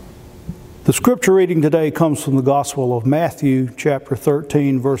The scripture reading today comes from the Gospel of Matthew, chapter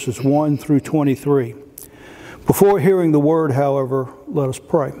 13, verses 1 through 23. Before hearing the word, however, let us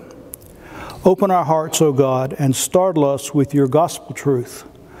pray. Open our hearts, O God, and startle us with your gospel truth.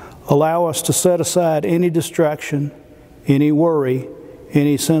 Allow us to set aside any distraction, any worry,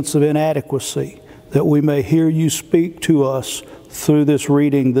 any sense of inadequacy, that we may hear you speak to us through this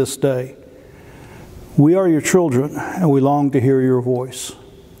reading this day. We are your children, and we long to hear your voice.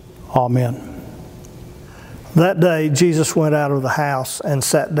 Amen. That day, Jesus went out of the house and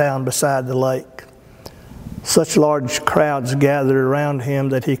sat down beside the lake. Such large crowds gathered around him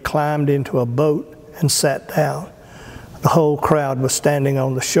that he climbed into a boat and sat down. The whole crowd was standing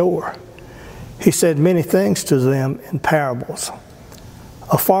on the shore. He said many things to them in parables.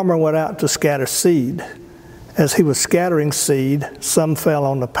 A farmer went out to scatter seed. As he was scattering seed, some fell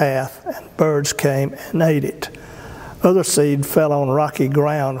on the path, and birds came and ate it. Other seed fell on rocky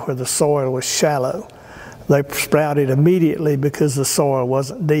ground where the soil was shallow. They sprouted immediately because the soil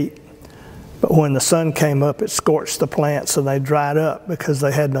wasn't deep. But when the sun came up, it scorched the plants, and they dried up because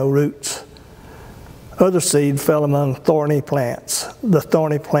they had no roots. Other seed fell among thorny plants. The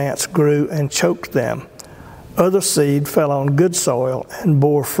thorny plants grew and choked them. Other seed fell on good soil and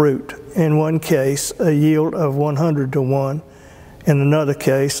bore fruit. In one case, a yield of 100 to 1. In another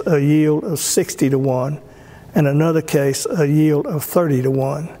case, a yield of 60 to 1. In another case, a yield of 30 to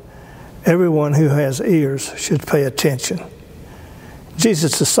 1. Everyone who has ears should pay attention.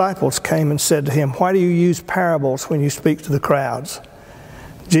 Jesus' disciples came and said to him, "Why do you use parables when you speak to the crowds?"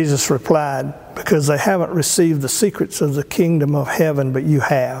 Jesus replied, "Because they haven't received the secrets of the kingdom of heaven, but you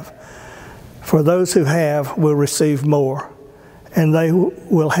have. For those who have will receive more, and they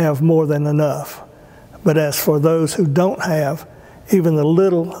will have more than enough. But as for those who don't have, even the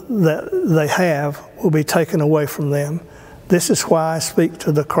little that they have will be taken away from them. This is why I speak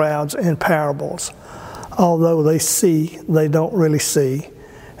to the crowds in parables. Although they see, they don't really see.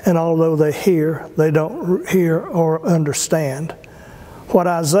 And although they hear, they don't hear or understand. What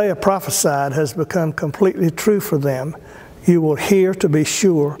Isaiah prophesied has become completely true for them. You will hear to be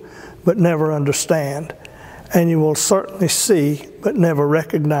sure, but never understand. And you will certainly see, but never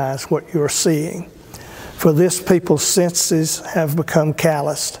recognize what you are seeing. For this people's senses have become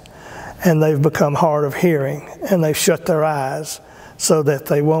calloused, and they've become hard of hearing, and they've shut their eyes so that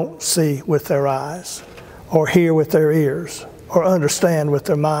they won't see with their eyes, or hear with their ears, or understand with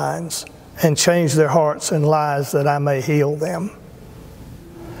their minds, and change their hearts and lives that I may heal them."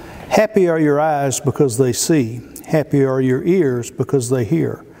 Happy are your eyes because they see. Happy are your ears because they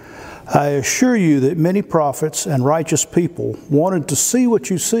hear. I assure you that many prophets and righteous people wanted to see what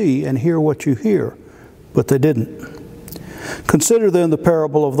you see and hear what you hear, but they didn't. Consider then the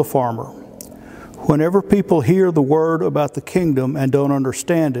parable of the farmer. Whenever people hear the word about the kingdom and don't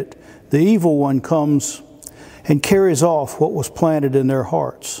understand it, the evil one comes and carries off what was planted in their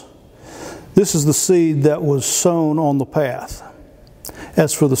hearts. This is the seed that was sown on the path.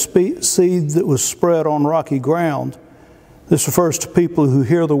 As for the seed that was spread on rocky ground, this refers to people who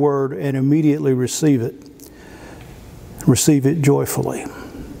hear the word and immediately receive it joyfully.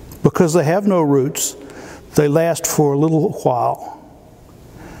 Because they have no roots, they last for a little while.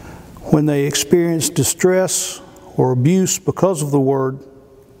 When they experience distress or abuse because of the word,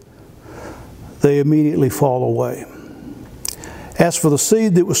 they immediately fall away. As for the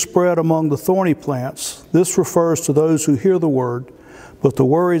seed that was spread among the thorny plants, this refers to those who hear the word, but the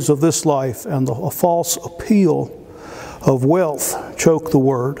worries of this life and the false appeal of wealth choke the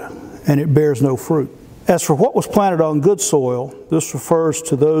word, and it bears no fruit. As for what was planted on good soil, this refers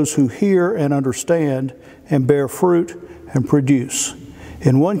to those who hear and understand and bear fruit and produce.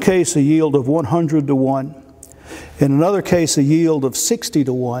 In one case, a yield of 100 to 1. In another case, a yield of 60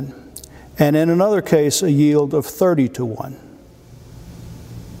 to 1. And in another case, a yield of 30 to 1.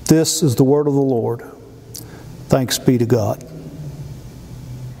 This is the word of the Lord. Thanks be to God.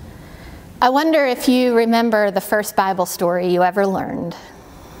 I wonder if you remember the first Bible story you ever learned.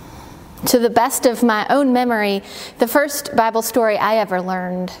 To the best of my own memory, the first Bible story I ever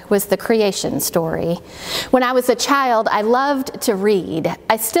learned was the creation story. When I was a child, I loved to read.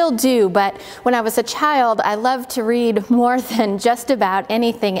 I still do, but when I was a child, I loved to read more than just about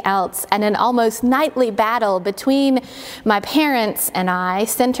anything else, and an almost nightly battle between my parents and I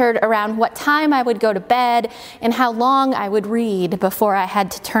centered around what time I would go to bed and how long I would read before I had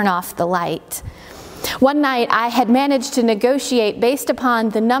to turn off the light. One night I had managed to negotiate based upon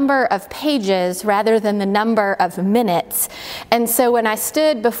the number of pages rather than the number of minutes. And so when I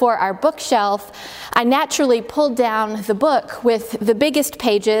stood before our bookshelf, I naturally pulled down the book with the biggest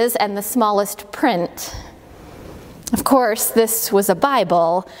pages and the smallest print. Of course, this was a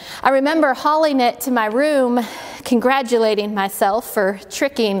Bible. I remember hauling it to my room, congratulating myself for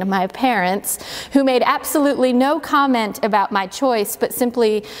tricking my parents, who made absolutely no comment about my choice, but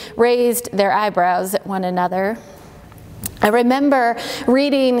simply raised their eyebrows at one another. I remember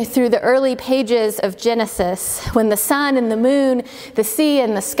reading through the early pages of Genesis, when the sun and the moon, the sea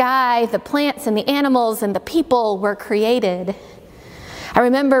and the sky, the plants and the animals and the people were created. I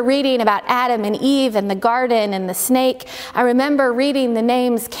remember reading about Adam and Eve and the garden and the snake. I remember reading the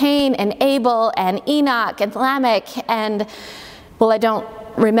names Cain and Abel and Enoch and Lamech and, well, I don't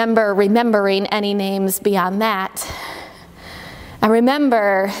remember remembering any names beyond that. I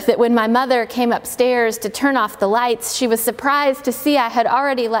remember that when my mother came upstairs to turn off the lights, she was surprised to see I had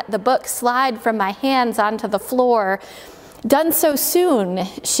already let the book slide from my hands onto the floor. "Done so soon?"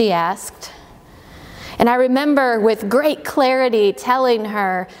 she asked. And I remember with great clarity telling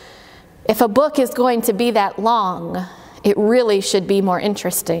her, if a book is going to be that long, it really should be more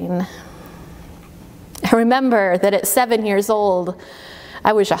interesting. I remember that at 7 years old,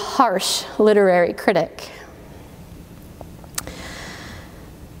 I was a harsh literary critic.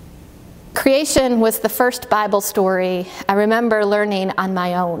 Creation was the first Bible story I remember learning on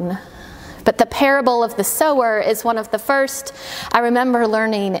my own. But the parable of the sower is one of the first I remember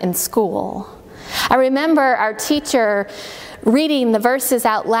learning in school. I remember our teacher reading the verses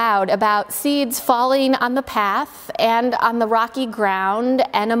out loud about seeds falling on the path and on the rocky ground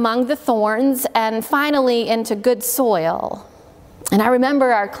and among the thorns and finally into good soil. And I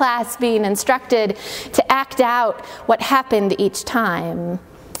remember our class being instructed to act out what happened each time.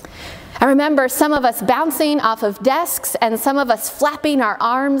 I remember some of us bouncing off of desks and some of us flapping our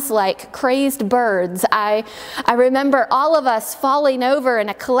arms like crazed birds. I remember all of us falling over in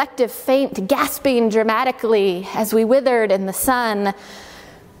a collective faint, gasping dramatically as we withered in the sun.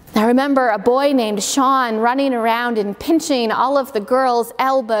 I remember a boy named Sean running around and pinching all of the girls'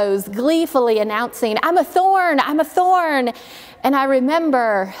 elbows, gleefully announcing, "I'm a thorn, I'm a thorn." And I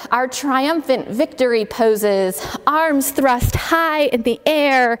remember our triumphant victory poses, arms thrust high in the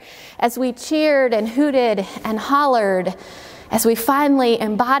air as we cheered and hooted and hollered as we finally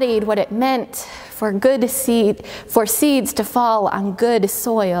embodied what it meant for seeds to fall on good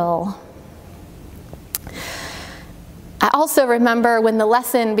soil. I also remember when the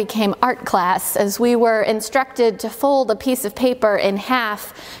lesson became art class, as we were instructed to fold a piece of paper in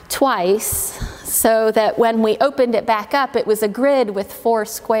half twice, so that when we opened it back up, it was a grid with 4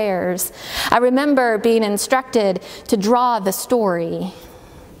 squares. I remember being instructed to draw the story.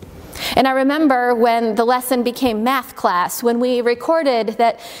 And I remember when the lesson became math class, when we recorded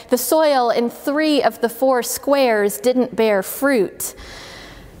that the soil in 3 of the 4 squares didn't bear fruit.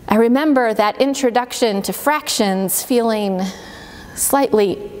 I remember that introduction to fractions feeling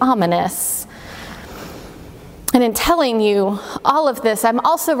slightly ominous. And in telling you all of this, I'm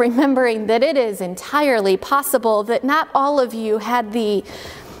also remembering that it is entirely possible that not all of you had the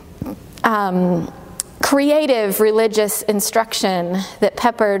creative religious instruction that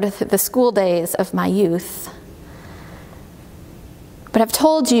peppered the school days of my youth. But I've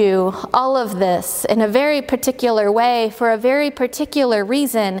told you all of this in a very particular way for a very particular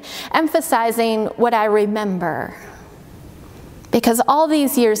reason, emphasizing what I remember. Because all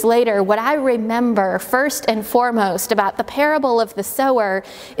these years later, what I remember first and foremost about the parable of the sower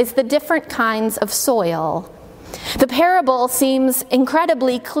is the different kinds of soil. The parable seems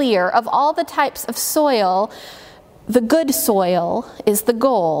incredibly clear. Of all the types of soil, the good soil is the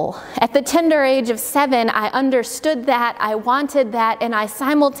goal. At the tender age of 7, I understood that, I wanted that, and I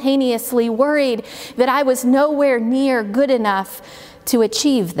simultaneously worried that I was nowhere near good enough to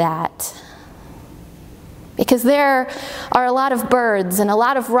achieve that. Because there are a lot of birds and a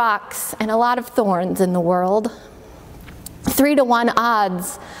lot of rocks and a lot of thorns in the world. 3-to-1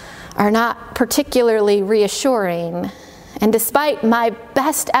 odds are not particularly reassuring. And despite my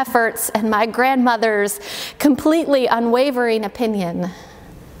best efforts and my grandmother's completely unwavering opinion,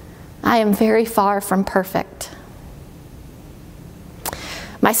 I am very far from perfect.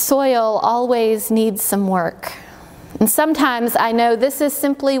 My soil always needs some work. And sometimes I know this is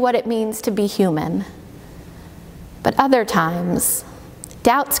simply what it means to be human. But other times,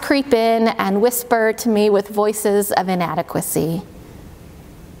 doubts creep in and whisper to me with voices of inadequacy.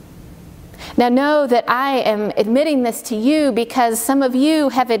 Now know that I am admitting this to you because some of you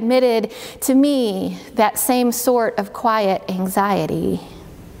have admitted to me that same sort of quiet anxiety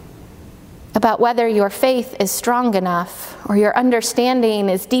about whether your faith is strong enough or your understanding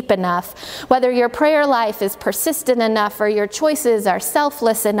is deep enough, whether your prayer life is persistent enough or your choices are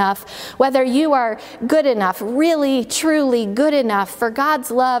selfless enough, whether you are good enough, really, truly good enough for God's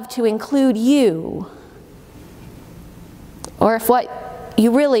love to include you. Or if what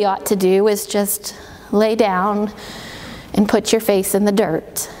you really ought to do is just lay down and put your face in the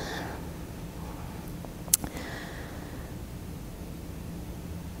dirt.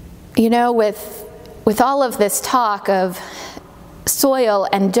 You know, with all of this talk of soil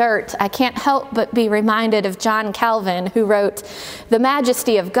and dirt, I can't help but be reminded of John Calvin, who wrote, "The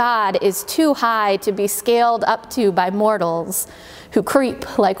majesty of God is too high to be scaled up to by mortals who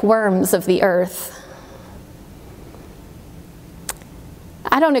creep like worms of the earth."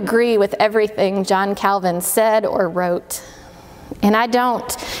 I don't agree with everything John Calvin said or wrote, and I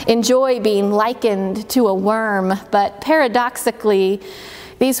don't enjoy being likened to a worm, but paradoxically,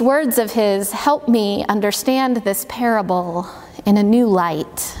 these words of his help me understand this parable in a new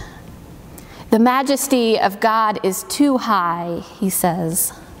light. The majesty of God is too high, he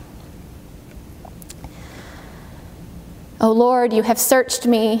says. O Lord, you have searched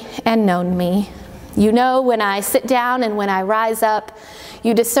me and known me. You know when I sit down and when I rise up.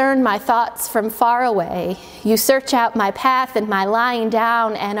 You discern my thoughts from far away. You search out my path and my lying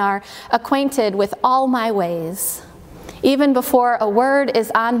down and are acquainted with all my ways. Even before a word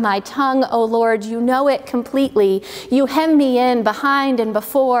is on my tongue, O Lord, you know it completely. You hem me in behind and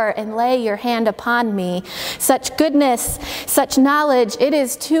before and lay your hand upon me. Such goodness, such knowledge, it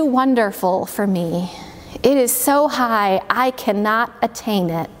is too wonderful for me. It is so high, I cannot attain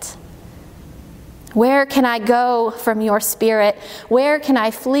it. Where can I go from your spirit? Where can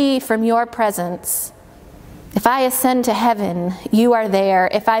I flee from your presence? If I ascend to heaven, you are there.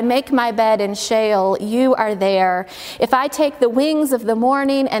 If I make my bed in Sheol, you are there. If I take the wings of the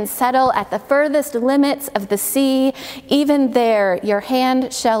morning and settle at the furthest limits of the sea, even there your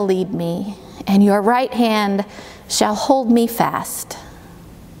hand shall lead me, and your right hand shall hold me fast.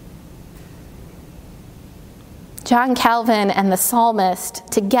 John Calvin and the psalmist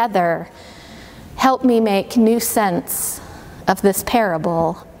together help me make new sense of this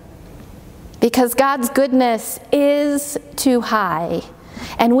parable. Because God's goodness is too high,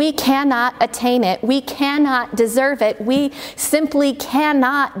 and we cannot attain it. We cannot deserve it. We simply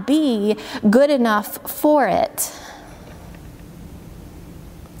cannot be good enough for it.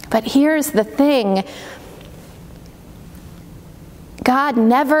 But here's the thing. God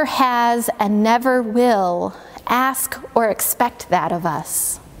never has and never will ask or expect that of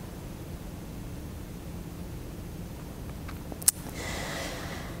us.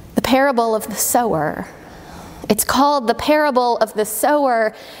 Parable of the sower. It's called the parable of the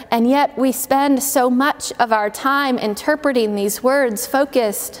sower, and yet we spend so much of our time interpreting these words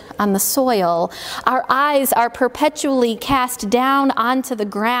focused on the soil. Our eyes are perpetually cast down onto the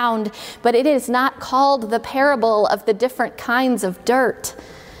ground, but it is not called the parable of the different kinds of dirt.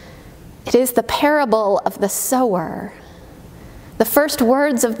 It is the parable of the sower. The first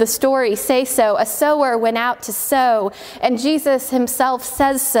words of the story say so. A sower went out to sow, and Jesus himself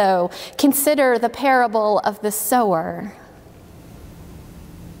says so. Consider the parable of the sower.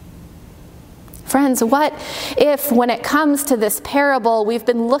 Friends, what if when it comes to this parable, we've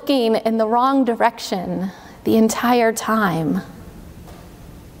been looking in the wrong direction the entire time?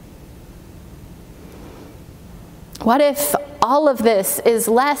 What if all of this is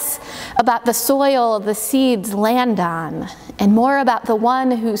less about the soil the seeds land on and more about the one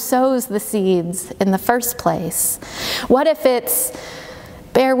who sows the seeds in the first place? What if it's,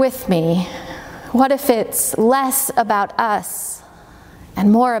 bear with me, what if it's less about us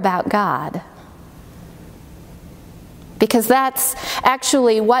and more about God? Because that's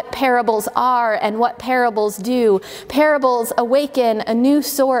actually what parables are and what parables do. Parables awaken a new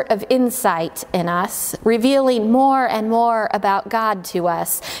sort of insight in us, revealing more and more about God to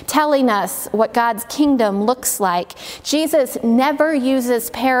us, telling us what God's kingdom looks like. Jesus never uses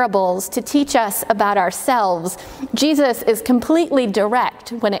parables to teach us about ourselves. Jesus is completely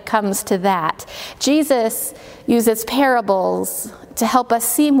direct when it comes to that. Jesus uses parables to help us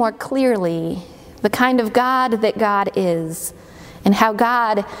see more clearly the kind of God that God is, and how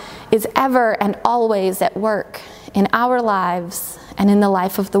God is ever and always at work in our lives and in the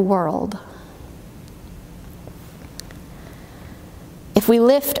life of the world. If we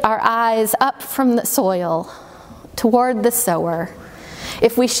lift our eyes up from the soil toward the sower,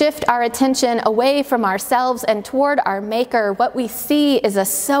 if we shift our attention away from ourselves and toward our Maker, what we see is a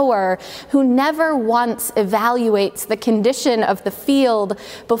sower who never once evaluates the condition of the field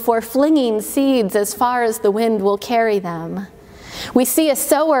before flinging seeds as far as the wind will carry them. We see a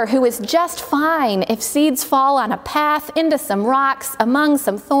sower who is just fine if seeds fall on a path, into some rocks, among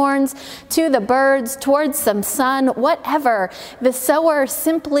some thorns, to the birds, towards some sun, whatever. The sower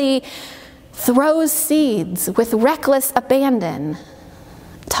simply throws seeds with reckless abandon,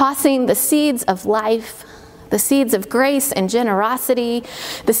 tossing the seeds of life the seeds of grace and generosity,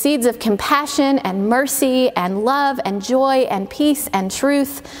 the seeds of compassion and mercy and love and joy and peace and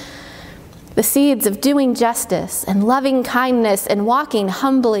truth, the seeds of doing justice and loving kindness and walking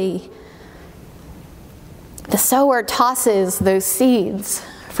humbly. The sower tosses those seeds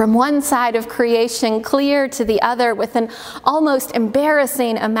from one side of creation clear to the other with an almost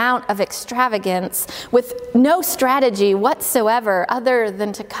embarrassing amount of extravagance, with no strategy whatsoever other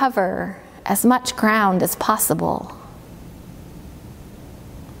than to cover as much ground as possible.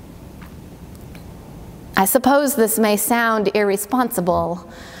 I suppose this may sound irresponsible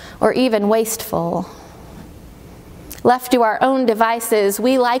or even wasteful. Left to our own devices,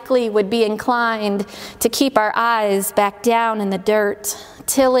 we likely would be inclined to keep our eyes back down in the dirt,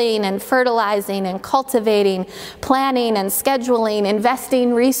 tilling and fertilizing and cultivating, planning and scheduling,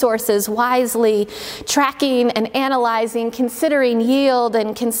 investing resources wisely, tracking and analyzing, considering yield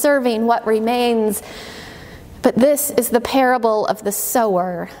and conserving what remains. But this is the parable of the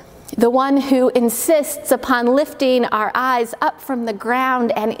sower, the one who insists upon lifting our eyes up from the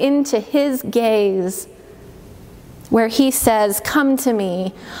ground and into his gaze, where he says, "Come to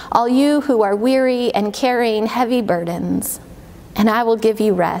me, all you who are weary and carrying heavy burdens, and I will give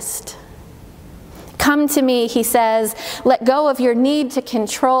you rest." Come to me, he says, let go of your need to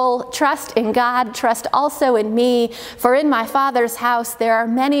control, trust in God, trust also in me, for in my Father's house there are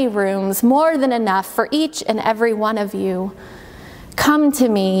many rooms, more than enough for each and every one of you. Come to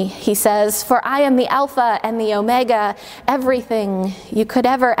me, he says, for I am the Alpha and the Omega, everything you could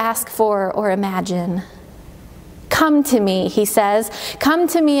ever ask for or imagine. Come to me, he says, come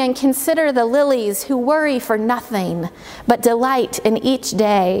to me and consider the lilies who worry for nothing, but delight in each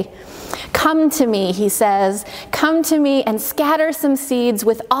day. Come to me, he says, come to me and scatter some seeds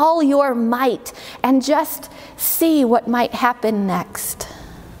with all your might and just see what might happen next.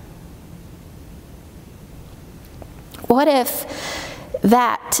 What if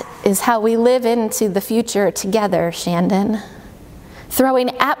that is how we live into the future together, Shandon? Throwing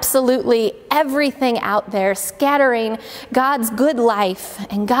absolutely everything out there, scattering God's good life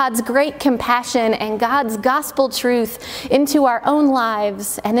and God's great compassion and God's gospel truth into our own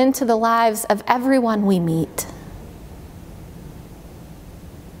lives and into the lives of everyone we meet.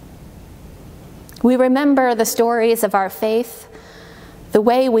 We remember the stories of our faith the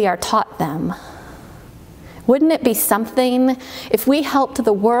way we are taught them. Wouldn't it be something if we helped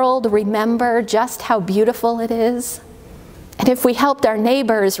the world remember just how beautiful it is? And if we helped our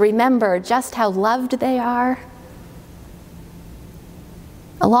neighbors remember just how loved they are?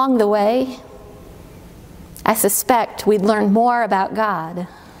 Along the way, I suspect we'd learn more about God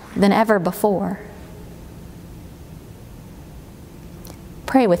than ever before.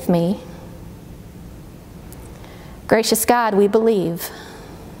 Pray with me. Gracious God, we believe.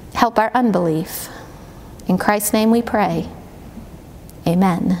 Help our unbelief. In Christ's name we pray.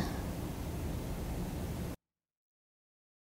 Amen.